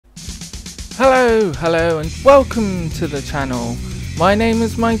Hello and welcome to the channel. My name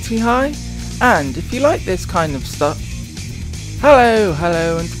is Mighty High, and if you like this kind of stuff,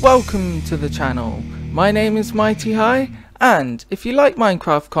 hello and welcome to the channel. My name is Mighty High, and if you like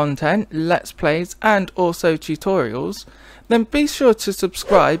Minecraft content, let's plays and also tutorials, then be sure to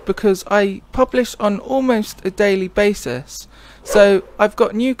subscribe because I publish on almost a daily basis. So I've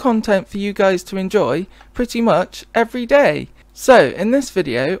got new content for you guys to enjoy pretty much every day. So in this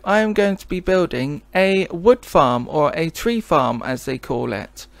video I am going to be building a wood farm, or a tree farm as they call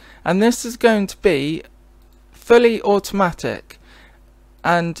it, and this is going to be fully automatic,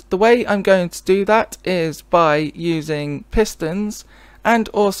 and the way I'm going to do that is by using pistons and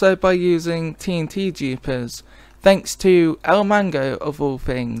also by using TNT dupers, thanks to El Mango of all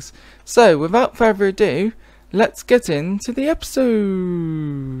things. So without further ado, let's get into the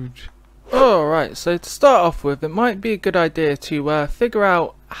episode. Alright, so to start off with, it might be a good idea to figure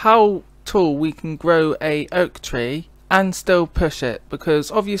out how tall we can grow a oak tree and still push it, because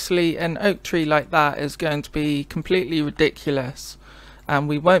obviously an oak tree like that is going to be completely ridiculous and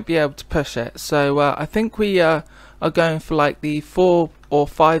we won't be able to push it. So I think we are going for like the 4 or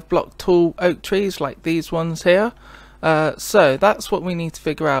 5 block tall oak trees like these ones here. So that's what we need to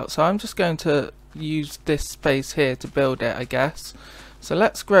figure out. So I'm just going to use this space here to build it, I guess. So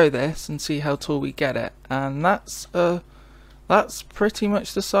let's grow this and see how tall we get it, and that's pretty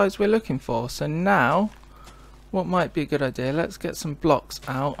much the size we're looking for. So now what might be a good idea, let's get some blocks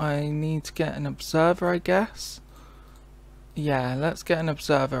out. I need to get an observer, I guess. Yeah, let's get an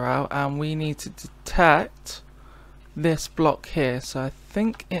observer out, and we need to detect this block here. So I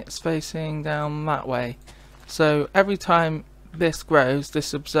think it's facing down that way, so every time this grows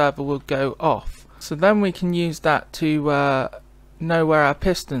this observer will go off. So then we can use that to know where our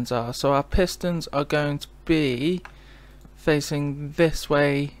pistons are. So our pistons are going to be facing this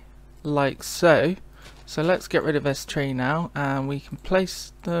way like so. So let's get rid of this tree now, and we can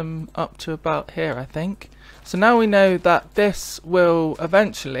place them up to about here, I think. So now we know that this will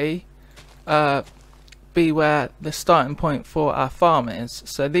eventually be where the starting point for our farm is.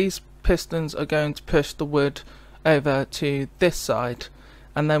 So these pistons are going to push the wood over to this side,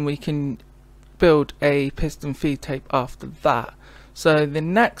 and then we can build a piston feed tape after that. So the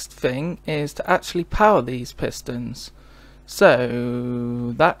next thing is to actually power these pistons.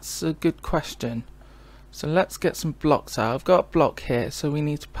 So that's a good question. So let's get some blocks out. I've got a block here, so we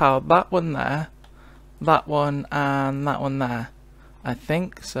need to power that one there, that one, and that one there, I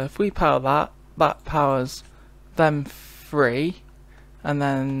think. So if we power that, that powers them 3, and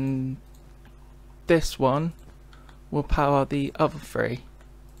then this one will power the other 3.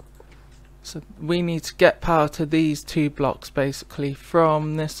 So we need to get power to these 2 blocks basically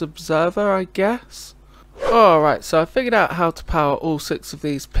from this observer, I guess. Alright, so I figured out how to power all 6 of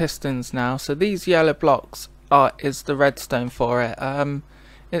these pistons now. So these yellow blocks is the redstone for it.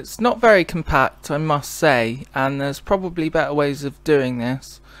 It's not very compact, I must say, and there's probably better ways of doing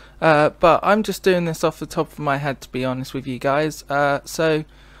this. But I'm just doing this off the top of my head, to be honest with you guys. So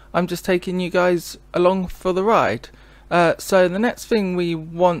I'm just taking you guys along for the ride. So the next thing we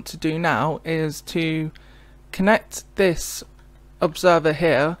want to do now is to connect this observer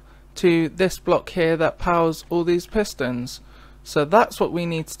here to this block here that powers all these pistons. So that's what we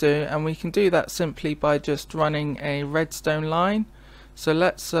need to do, and we can do that simply by just running a redstone line. So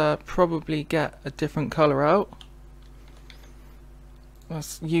let's probably get a different color out.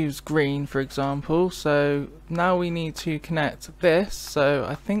 Let's use green for example. So now we need to connect this, so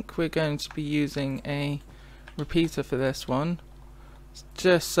I think we're going to be using a repeater for this one,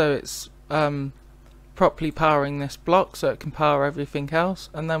 just so it's properly powering this block so it can power everything else,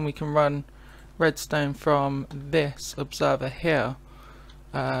 and then we can run redstone from this observer here.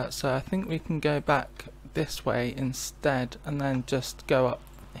 So I think we can go back this way instead, and then just go up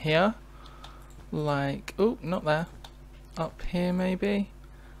here like, oh, not there, up here maybe.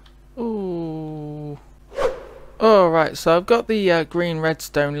 Ooh. Alright, so I've got the green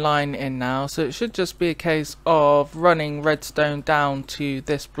redstone line in now, so it should just be a case of running redstone down to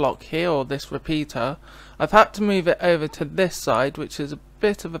this block here, or this repeater. I've had to move it over to this side, which is a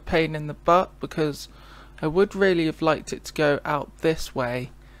bit of a pain in the butt because I would really have liked it to go out this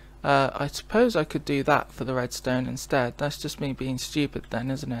way. I suppose I could do that for the redstone instead. That's just me being stupid then,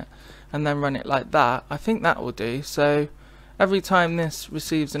 isn't it? And then run it like that. I think that will do. So every time this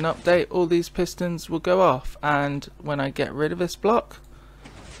receives an update, all these pistons will go off, and when I get rid of this block,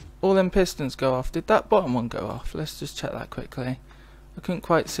 all them pistons go off. Did that bottom one go off? Let's just check that quickly. I couldn't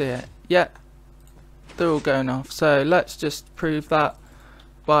quite see it. Yeah, they're all going off. So let's just prove that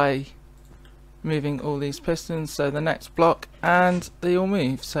by moving all these pistons, so the next block, and they all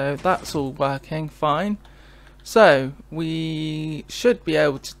move. So that's all working fine. So we should be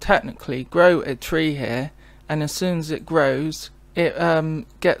able to technically grow a tree here, and as soon as it grows, it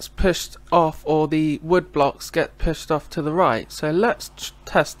gets pushed off, or the wood blocks get pushed off to the right. So let's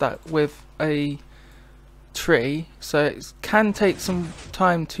test that with a tree. So it can take some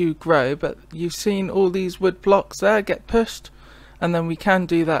time to grow, but you've seen all these wood blocks there get pushed, and then we can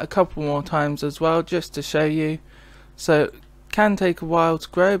do that a couple more times as well, just to show you. So it can take a while to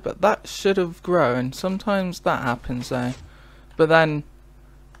grow, but that should have grown. Sometimes that happens though, but then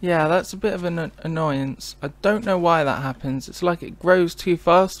yeah, that's a bit of an annoyance. I don't know why that happens. It's like it grows too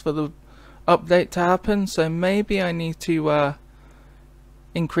fast for the update to happen, so maybe I need to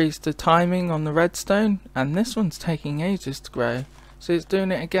increase the timing on the redstone, and this one's taking ages to grow, so it's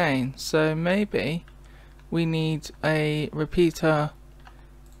doing it again. So maybe we need a repeater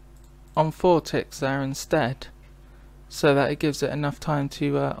on 4 ticks there instead, so that it gives it enough time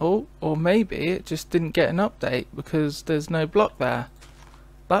to or maybe it just didn't get an update because there's no block there.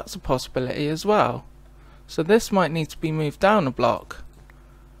 That's a possibility as well. So this might need to be moved down a block,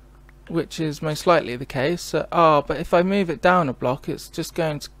 which is most likely the case. So, but if I move it down a block, it's just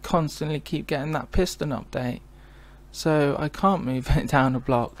going to constantly keep getting that piston update. So I can't move it down a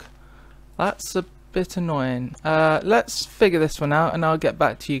block. That's a bit annoying. Let's figure this one out and I'll get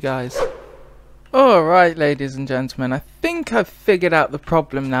back to you guys. Alright, ladies and gentlemen, I think I've figured out the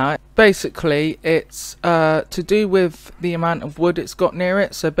problem now. Basically, it's to do with the amount of wood it's got near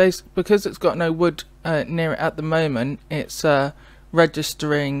it. So because it's got no wood near it at the moment, it's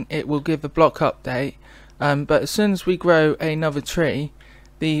registering it will give a block update. But as soon as we grow another tree,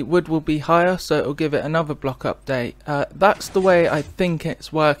 the wood will be higher, so it will give it another block update. That's the way I think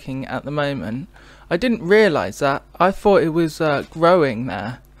it's working at the moment. I didn't realise that. I thought it was growing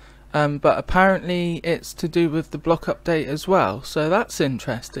there. But apparently it's to do with the block update as well, so that's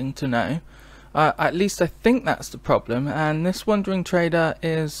interesting to know. At least I think that's the problem, and this wandering trader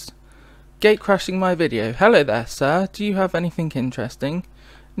is gate crashing my video. Hello there, sir, do you have anything interesting?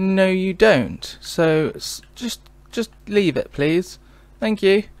 No you don't, so just leave it please, thank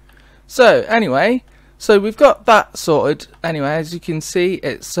you. So anyway, so we've got that sorted. Anyway, as you can see,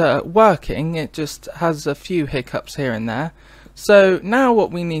 it's working. It just has a few hiccups here and there. So now what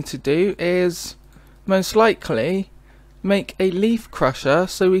we need to do is most likely make a leaf crusher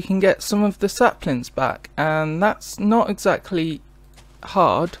so we can get some of the saplings back, and that's not exactly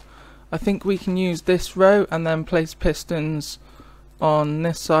hard. I think we can use this row and then place pistons on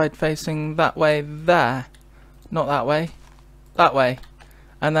this side facing that way there, not that way, that way,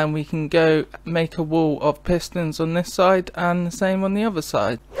 and then we can go make a wall of pistons on this side and the same on the other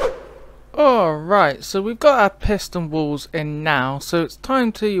side. Alright, so we've got our piston walls in now, so it's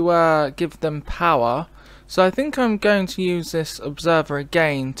time to give them power. So I think I'm going to use this observer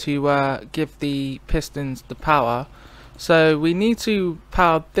again to give the pistons the power. So we need to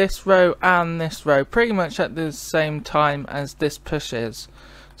power this row and this row pretty much at the same time as this pushes.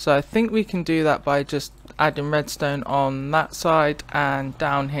 So I think we can do that by just adding redstone on that side and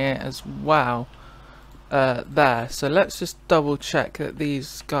down here as well. There, so let's just double check that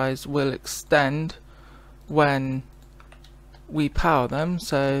these guys will extend when we power them.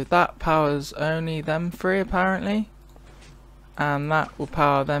 So that powers only them 3 apparently, and that will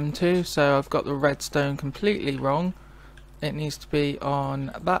power them too. So I've got the redstone completely wrong. It needs to be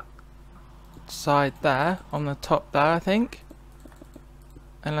on that side there, on the top there I think,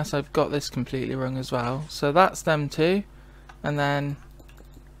 unless I've got this completely wrong as well. So that's them too, and then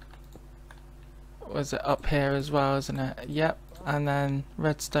was it up here as well, isn't it? Yep, and then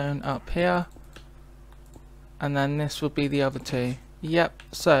redstone up here, and then this will be the other 2. Yep,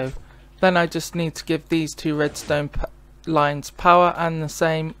 so then I just need to give these 2 redstone lines power and the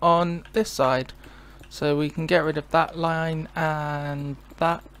same on this side. So we can get rid of that line and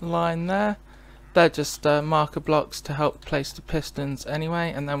that line there. They're just marker blocks to help place the pistons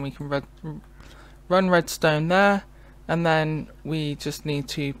anyway, and then we can run redstone there, and then we just need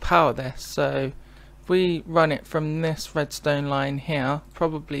to power this. So if we run it from this redstone line here,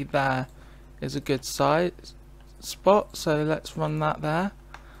 probably there is a good size spot, so let's run that there,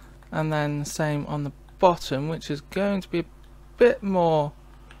 and then the same on the bottom, which is going to be a bit more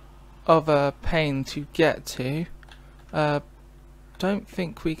of a pain to get to. Don't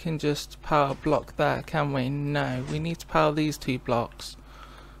think we can just power a block there, can we? No, we need to power these 2 blocks.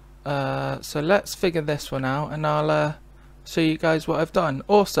 So let's figure this one out, and I'll show you guys what I've done.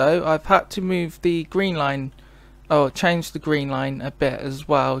 Also, I've had to move the green line, or change the green line a bit as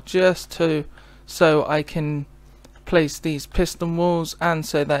well, just so I can place these piston walls and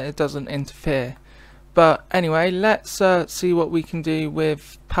so that it doesn't interfere. But anyway, let's see what we can do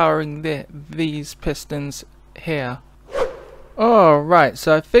with powering these pistons here. Alright,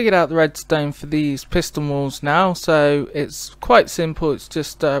 so I figured out the redstone for these piston walls now, so it's quite simple. It's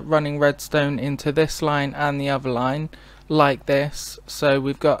just running redstone into this line and the other line like this. So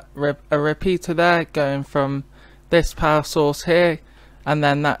we've got a repeater there going from this power source here, and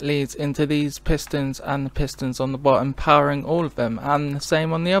then that leads into these pistons and the pistons on the bottom, powering all of them, and the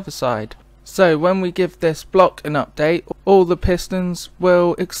same on the other side. So when we give this block an update, all the pistons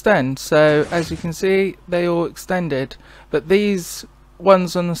will extend. So as you can see, they all extended, but these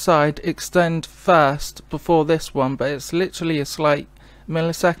ones on the side extend first before this one, but it's literally a slight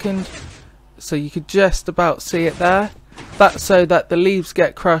millisecond, so you could just about see it there. That's so that the leaves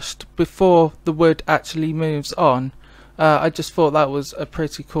get crushed before the wood actually moves on. I just thought that was a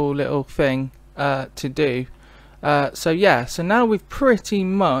pretty cool little thing to do. So yeah, so now we've pretty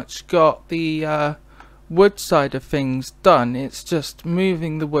much got the wood side of things done. It's just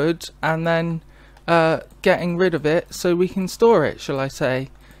moving the wood and then getting rid of it so we can store it, shall I say.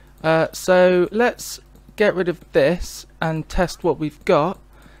 So let's get rid of this and test what we've got,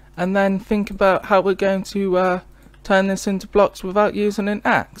 and then think about how we're going to turn this into blocks without using an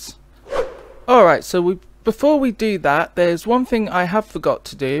axe. Alright, so before we do that, there's one thing I have forgot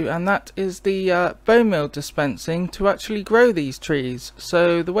to do, and that is the bone meal dispensing to actually grow these trees.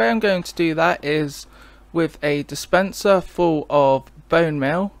 So the way I'm going to do that is with a dispenser full of bone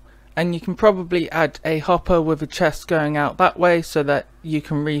meal, and you can probably add a hopper with a chest going out that way so that you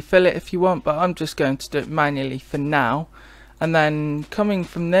can refill it if you want, but I'm just going to do it manually for now. And then coming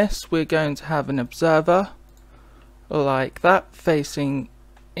from this, we're going to have an observer like that, facing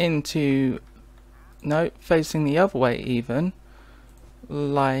into, no, facing the other way even,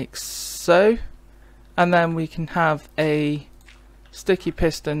 like so. And then we can have a sticky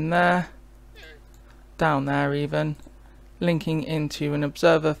piston there, down there even, linking into an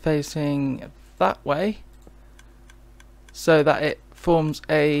observer facing that way, so that it forms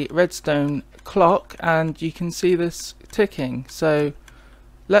a redstone clock and you can see this ticking. So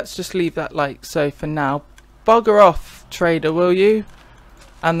let's just leave that like so for now. Bugger off, trader, will you?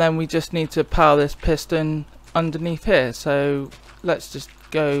 And then we just need to power this piston underneath here. So let's just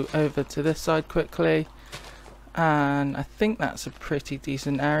go over to this side quickly, and I think that's a pretty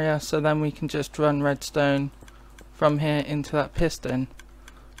decent area. So then we can just run redstone from here into that piston.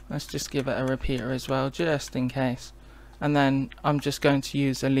 Let's just give it a repeater as well, just in case. And then I'm just going to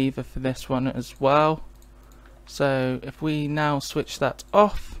use a lever for this one as well. So if we now switch that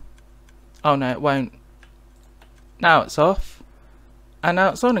off, oh no, it won't. Now it's off, and now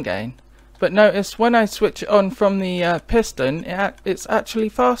it's on again. But notice when I switch it on from the piston, it's actually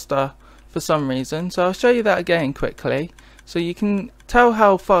faster for some reason. So I'll show you that again quickly, so you can tell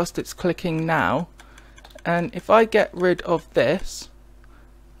how fast it's clicking now. And if I get rid of this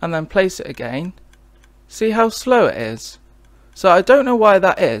and then place it again, see how slow it is. So I don't know why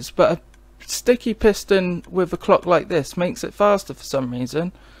that is, but a sticky piston with a clock like this makes it faster for some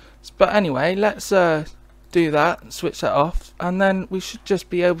reason. But anyway, let's do that, switch that off, and then we should just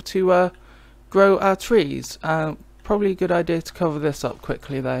be able to grow our trees. Probably a good idea to cover this up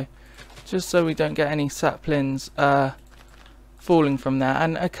quickly though, just so we don't get any saplings falling from there.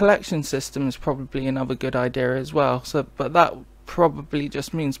 And a collection system is probably another good idea as well. So, but that probably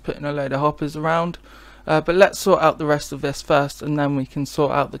just means putting a load of hoppers around. But let's sort out the rest of this first, and then we can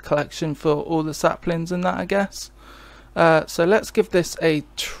sort out the collection for all the saplings and that, I guess. So let's give this a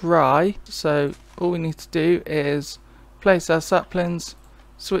try. So all we need to do is place our saplings,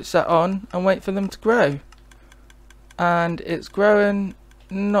 switch that on, and wait for them to grow. And it's growing,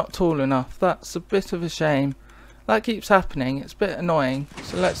 not tall enough. That's a bit of a shame. That keeps happening. It's a bit annoying.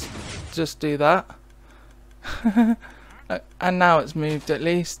 So let's just do that. And now it's moved at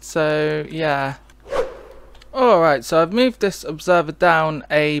least. So yeah. Alright, so I've moved this observer down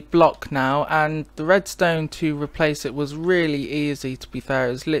a block now, and the redstone to replace it was really easy, to be fair.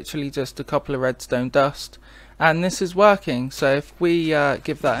 It was literally just a couple of redstone dust, and this is working. So if we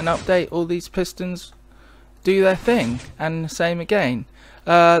give that an update, all these pistons do their thing, and the same again.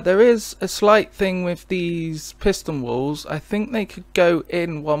 There is a slight thing with these piston walls. I think they could go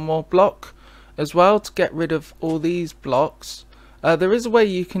in one more block as well to get rid of all these blocks. There is a way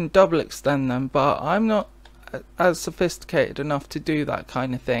you can double extend them, but I'm not as sophisticated enough to do that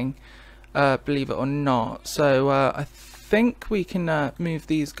kind of thing, believe it or not. So I think we can move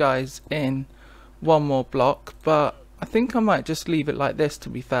these guys in one more block, but I think I might just leave it like this, to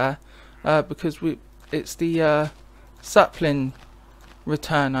be fair, because it's the sapling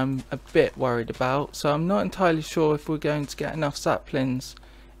return I'm a bit worried about. So I'm not entirely sure if we're going to get enough saplings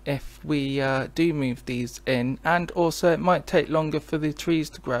if we do move these in, and also it might take longer for the trees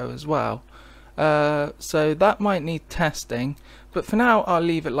to grow as well. So that might need testing, but for now I'll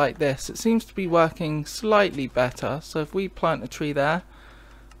leave it like this. It seems to be working slightly better. So if we plant a tree there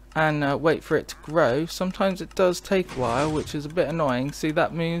and wait for it to grow, sometimes it does take a while, which is a bit annoying. See,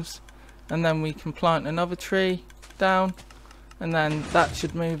 that moves, and then we can plant another tree down, and then that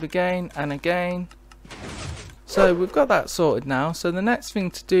should move again and again. So we've got that sorted now. So the next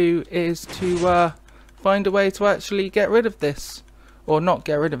thing to do is to find a way to actually get rid of this, or not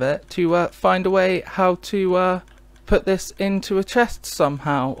get rid of it, to find a way how to put this into a chest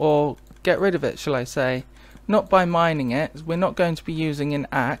somehow, or get rid of it, shall I say. Not by mining it. We're not going to be using an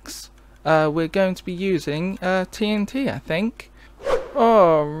axe. We're going to be using TNT, I think.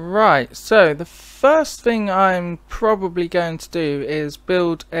 Alright, so the first thing I'm probably going to do is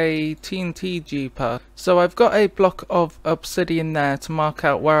build a TNT duper. So I've got a block of obsidian there to mark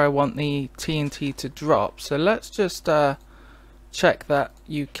out where I want the TNT to drop. So let's just check that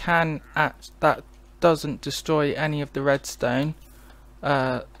you can that doesn't destroy any of the redstone.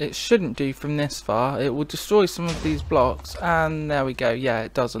 It shouldn't do from this far. It will destroy some of these blocks, and there we go. Yeah,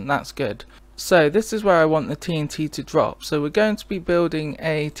 it doesn't. That's good. So this is where I want the TNT to drop. So we're going to be building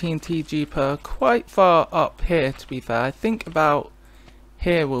a TNT duper quite far up here, to be fair. I think about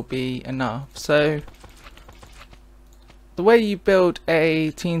here will be enough. So the way you build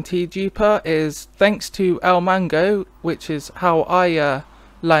a TNT duper is thanks to El Mango, which is how I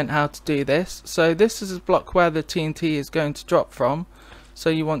learned how to do this. So this is a block where the TNT is going to drop from. So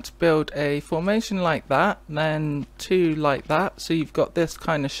you want to build a formation like that, then two like that. So you've got this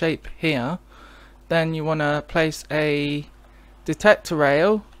kind of shape here. Then you want to place a detector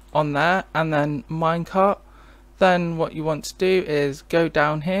rail on there, and then minecart. Then what you want to do is go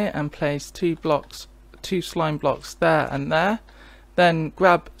down here and place two slime blocks there and there. Then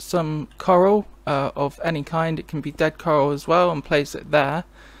grab some coral of any kind, it can be dead coral as well, and place it there.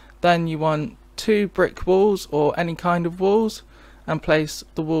 Then you want two brick walls or any kind of walls, and place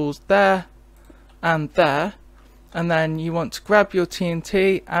the walls there and there. And then you want to grab your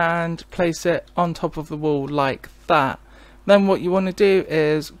TNT and place it on top of the wall like that. Then what you want to do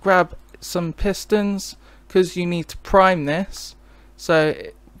is grab some pistons, because you need to prime this. So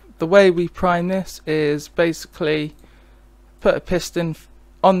the way we prime this is basically put a piston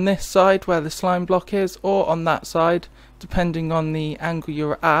on this side where the slime block is, or on that side, depending on the angle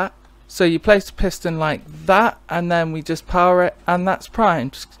you're at. So you place a piston like that, and then we just power it, and that's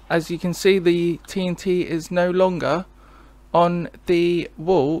primed. As you can see, the TNT is no longer on the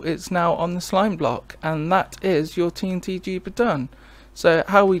wall, it's now on the slime block, and that is your TNT duper done. So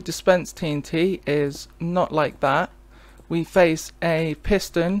how we dispense TNT is not like that. We face a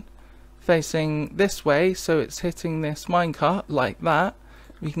piston facing this way, so it's hitting this minecart like that.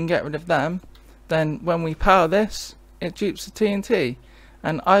 We can get rid of them. Then when we power this, it dupes the TNT.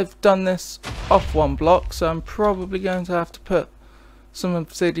 And I've done this off one block, so I'm probably going to have to put some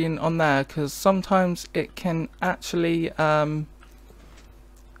obsidian on there, because sometimes it can actually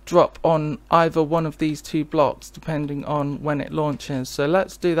drop on either one of these two blocks depending on when it launches. So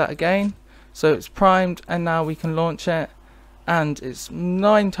let's do that again. So it's primed, and now we can launch it, and it's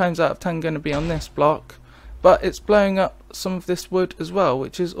 9 times out of 10 going to be on this block, but it's blowing up some of this wood as well,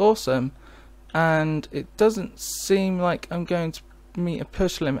 which is awesome. And it doesn't seem like I'm going to meet a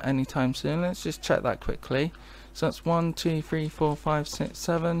push limit anytime soon. Let's just check that quickly. So that's 1, 2, 3, 4, 5, 6,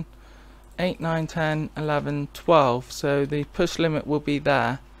 7, 8, 9, 10, 11, 12. So the push limit will be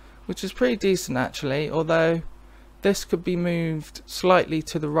there, which is pretty decent actually, although this could be moved slightly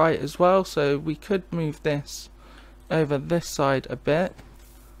to the right as well. So we could move this over this side a bit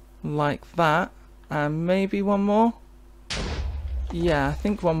like that, and maybe one more. Yeah, I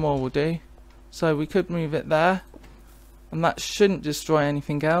think one more will do. So we could move it there, and that shouldn't destroy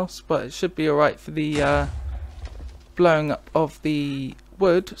anything else, but it should be alright for the blowing up of the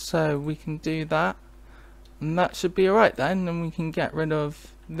wood. So we can do that, and that should be alright then, and we can get rid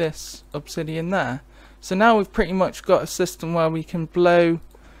of this obsidian there. So now we've pretty much got a system where we can blow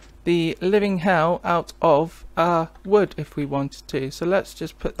the living hell out of wood if we wanted to. So let's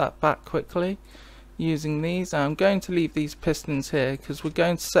just put that back quickly using these. I'm going to leave these pistons here because we're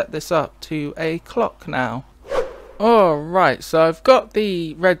going to set this up to a clock now. Alright, so I've got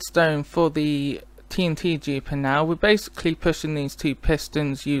the redstone for the TNT duper now. We're basically pushing these two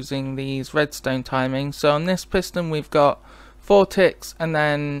pistons using these redstone timings. So on this piston we've got 4 ticks and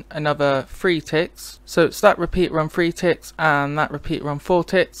then another 3 ticks. So it's that repeat run 3 ticks and that repeat run 4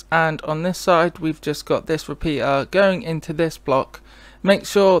 ticks. And on this side we've just got this repeater going into this block make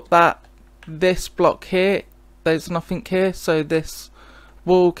sure that this block here, there's nothing here, so this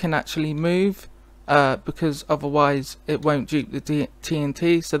wall can actually move, because otherwise it won't dupe the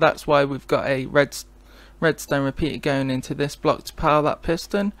TNT. So that's why we've got a redstone repeater going into this block to power that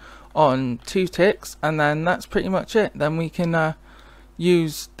piston on 2 ticks, and then that's pretty much it. Then we can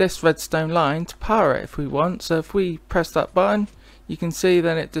use this redstone line to power it if we want. So if we press that button, you can see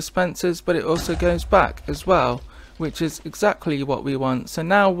then it dispenses, but it also goes back as well, which is exactly what we want. So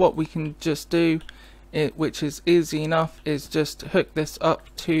now what we can just do, which is easy enough, is just hook this up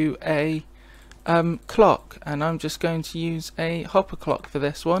to a clock, and I'm just going to use a hopper clock for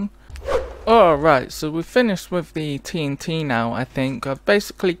this one. Alright, so we've finished with the TNT now. I think I've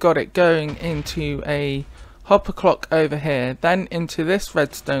basically got it going into a hopper clock over here, then into this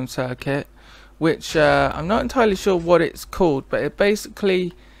redstone circuit, which I'm not entirely sure what it's called, but it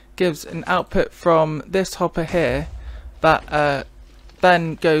basically gives an output from this hopper here that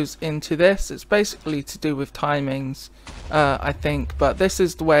then goes into this. It's basically to do with timings, I think, but this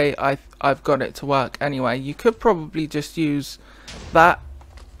is the way I've got it to work anyway. You could probably just use that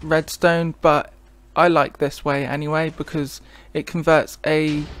redstone, but I like this way anyway, because it converts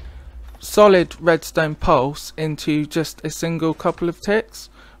a solid redstone pulse into just a single couple of ticks,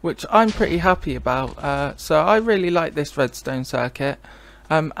 which I'm pretty happy about. So I really like this redstone circuit,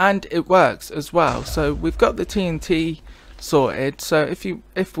 and it works as well. So we've got the TNT sorted, so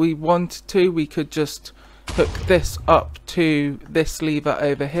if we wanted to, we could just hook this up to this lever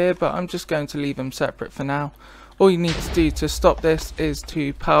over here, but I'm just going to leave them separate for now. All you need to do to stop this is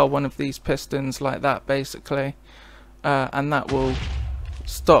to power one of these pistons like that, basically, and that will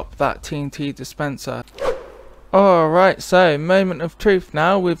stop that TNT dispenser. Alright, so moment of truth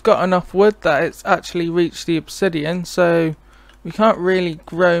now. We've got enough wood that it's actually reached the obsidian, so we can't really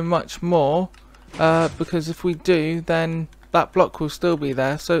grow much more, because if we do, then that block will still be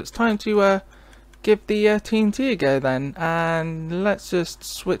there. So it's time to give the TNT a go then, and let's just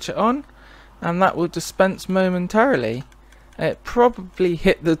switch it on, and that will dispense momentarily. It probably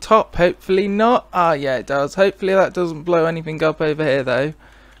hit the top, hopefully not. Ah, yeah, it does. Hopefully that doesn't blow anything up over here though.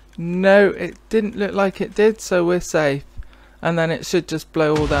 No, it didn't look like it did, so we're safe. And then it should just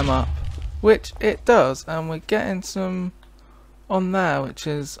blow all them up, which it does, and we're getting some on there, which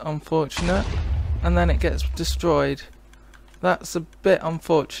is unfortunate. And then it gets destroyed. That's a bit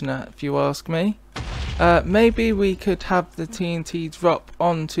unfortunate if you ask me. Maybe we could have the TNT drop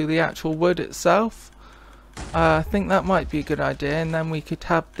onto the actual wood itself. I think that might be a good idea, and then we could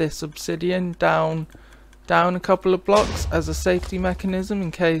have this obsidian down a couple of blocks as a safety mechanism in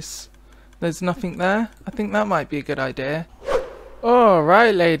case there's nothing there. I think that might be a good idea.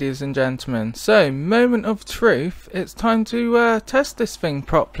 Alright, ladies and gentlemen, so moment of truth. It's time to test this thing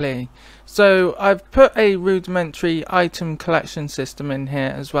properly. So I've put a rudimentary item collection system in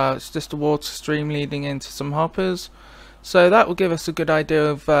here as well. It's just a water stream leading into some hoppers, so that will give us a good idea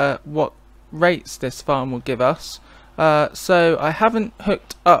of what rates this farm will give us. So I haven't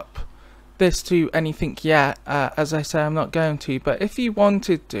hooked up this to anything yet, as I say I'm not going to, but if you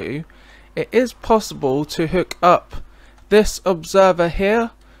wanted to, it is possible to hook up this observer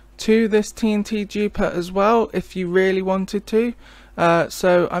here to this TNT duper as well if you really wanted to.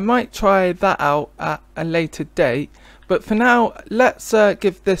 So I might try that out at a later date, but for now let's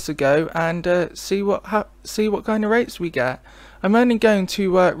give this a go and see what kind of rates we get. I'm only going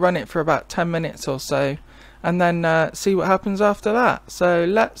to run it for about 10 minutes or so, and then see what happens after that. So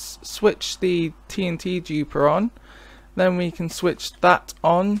let's switch the TNT duper on, then we can switch that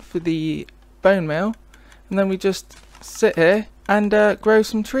on for the bone meal, and then we just sit here and grow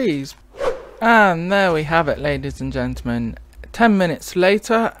some trees. And there we have it, ladies and gentlemen. 10 minutes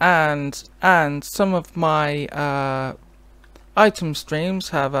later, and some of my item streams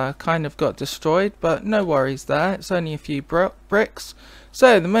have kind of got destroyed, but no worries there. It's only a few bricks.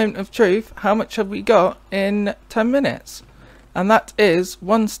 So the moment of truth, how much have we got in 10 minutes? And that is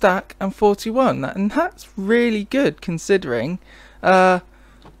 1 stack and 41, and that's really good considering. I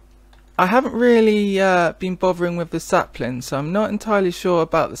haven't really been bothering with the saplings, so I'm not entirely sure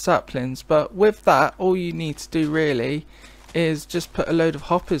about the saplings, but with that, all you need to do really is just put a load of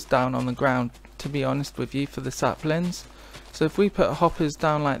hoppers down on the ground, to be honest with you, for the saplings. So if we put hoppers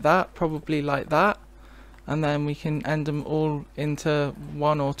down like that, probably like that, and then we can end them all into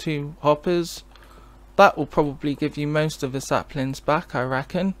 1 or 2 hoppers, that will probably give you most of the saplings back, I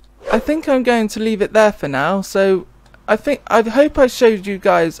reckon. I think I'm going to leave it there for now. So I hope I showed you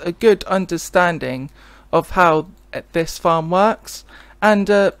guys a good understanding of how this farm works,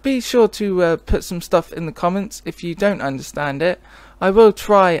 and be sure to put some stuff in the comments if you don't understand it. I will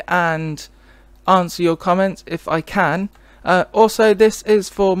try and answer your comments if I can, Also, this is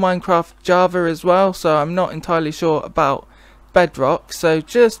for Minecraft Java as well, so I'm not entirely sure about Bedrock, so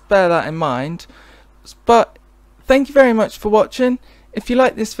just bear that in mind. But thank you very much for watching. If you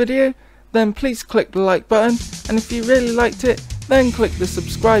like this video, then please click the like button, and if you really liked it, then click the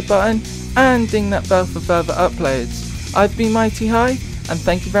subscribe button and ding that bell for further uploads. I've been Mighty High, and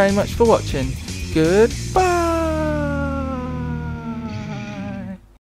thank you very much for watching. Goodbye.